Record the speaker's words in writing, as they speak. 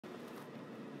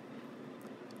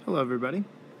Hello everybody,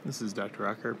 this is Dr.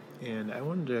 Rocker, and I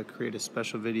wanted to create a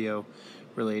special video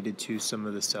related to some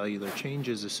of the cellular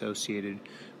changes associated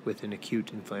with an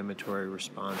acute inflammatory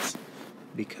response,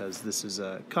 because this is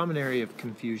a common area of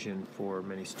confusion for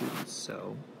many students.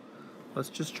 So let's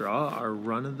just draw our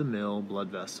run-of-the-mill blood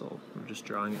vessel. I'm just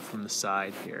drawing it from the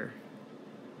side here.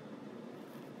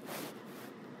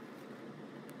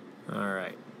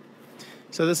 Alright,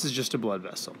 so this is just a blood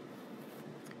vessel.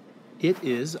 It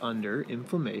is under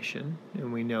inflammation,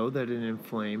 and we know that an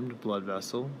inflamed blood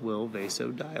vessel will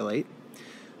vasodilate,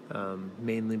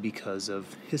 mainly because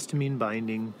of histamine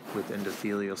binding with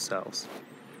endothelial cells.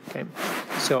 Okay,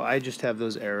 so I just have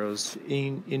those arrows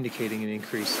indicating an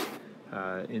increase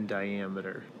in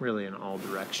diameter, really in all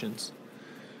directions.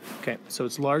 Okay, so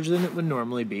it's larger than it would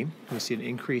normally be. We see an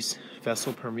increased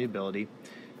vessel permeability,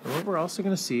 and what we're also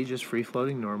going to see, just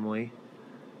free-floating normally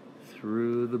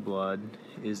through the blood,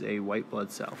 is a white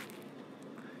blood cell.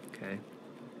 Okay,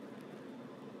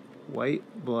 white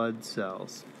blood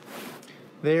cells.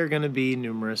 They are going to be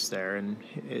numerous there, and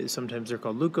sometimes they're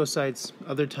called leukocytes.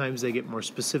 Other times they get more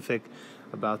specific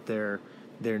about their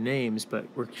names, but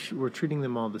we're treating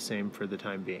them all the same for the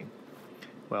time being.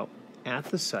 Well, at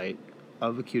the site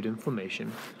of acute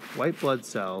inflammation, white blood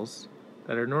cells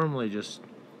that are normally just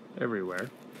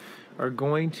everywhere are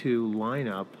going to line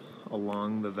up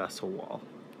along the vessel wall.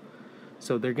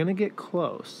 So they're going to get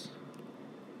close,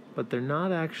 but they're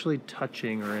not actually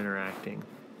touching or interacting.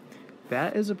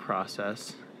 That is a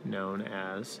process known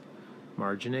as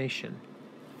margination.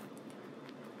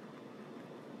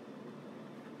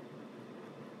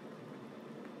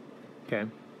 Okay.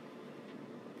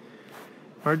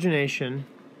 Margination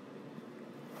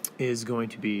is going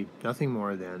to be nothing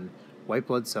more than white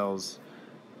blood cells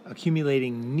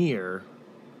accumulating near,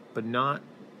 but not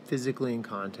physically in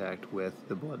contact with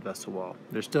the blood vessel wall.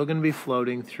 They're still going to be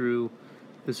floating through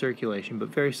the circulation, but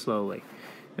very slowly.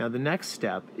 Now the next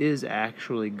step is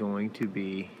actually going to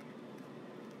be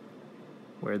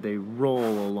where they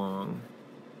roll along.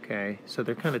 Okay, so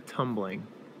they're kind of tumbling.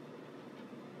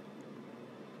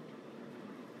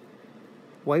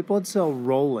 White blood cell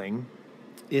rolling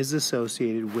is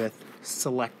associated with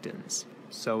selectins.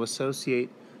 So associate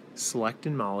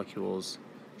selectin molecules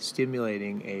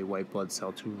stimulating a white blood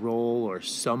cell to roll or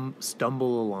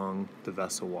stumble along the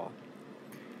vessel wall.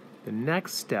 The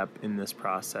next step in this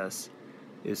process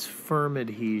is firm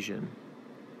adhesion.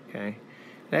 Okay,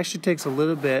 it actually takes a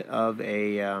little bit of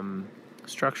a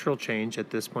structural change at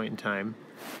this point in time,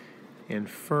 and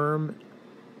firm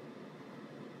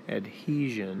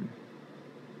adhesion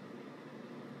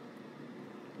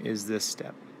is this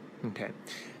step. Okay,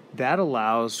 that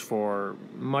allows for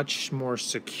much more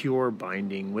secure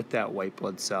binding with that white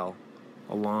blood cell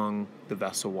along the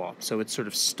vessel wall. So it's sort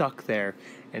of stuck there,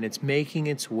 and it's making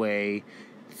its way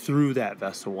through that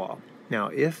vessel wall. Now,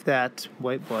 if that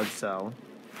white blood cell,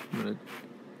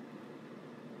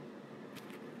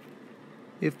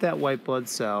 if that white blood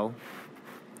cell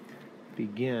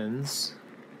begins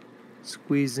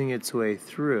squeezing its way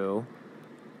through,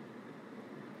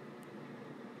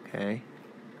 okay,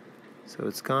 so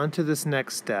it's gone to this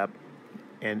next step,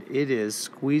 and it is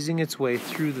squeezing its way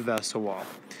through the vessel wall.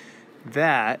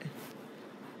 That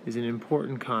is an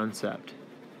important concept.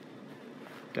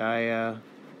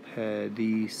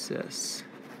 Diapedesis.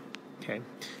 Okay,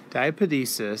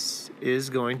 diapedesis is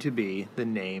going to be the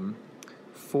name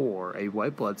for a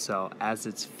white blood cell as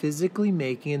it's physically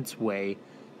making its way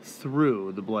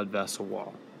through the blood vessel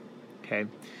wall. Okay,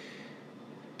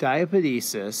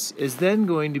 diapedesis is then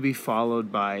going to be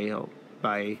followed by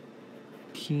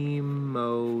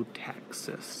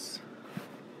chemotaxis.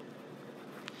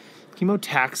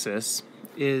 Chemotaxis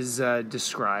is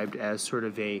described as sort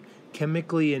of a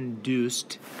chemically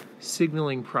induced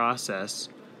signaling process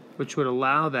which would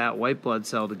allow that white blood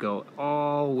cell to go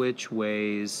all which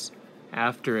ways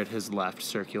after it has left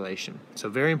circulation. So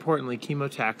very importantly,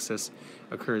 chemotaxis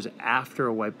occurs after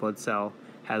a white blood cell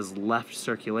has left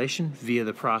circulation via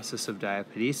the process of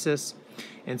diapedesis,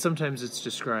 and sometimes it's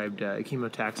described,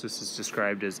 chemotaxis is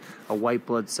described as a white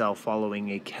blood cell following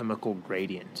a chemical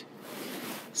gradient.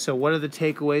 So what are the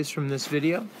takeaways from this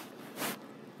video?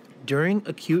 During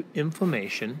acute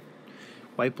inflammation,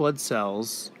 white blood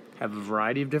cells have a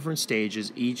variety of different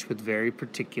stages, each with very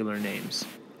particular names.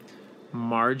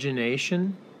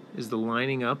 Margination is the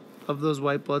lining up of those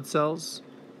white blood cells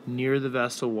near the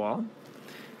vessel wall.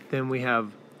 Then we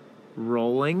have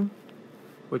rolling,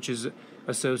 which is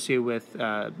associated with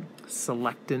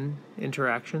selectin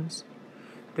interactions.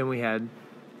 Then we had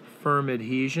firm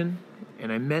adhesion,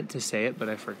 and I meant to say it, but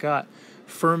I forgot.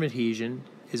 Firm adhesion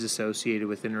is associated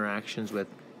with interactions with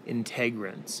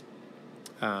integrins.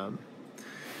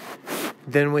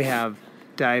 Then we have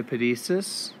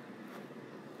diapedesis.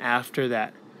 After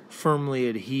that firmly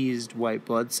adhesed white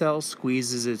blood cell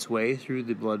squeezes its way through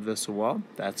the blood vessel wall,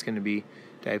 that's going to be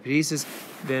diapedesis.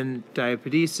 Then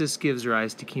diapedesis gives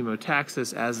rise to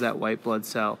chemotaxis as that white blood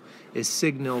cell is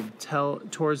signaled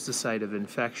towards the site of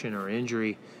infection or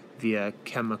injury via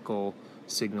chemical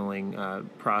signaling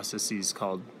processes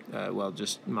called,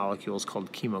 just molecules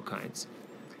called chemokines.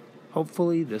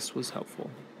 Hopefully this was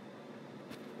helpful.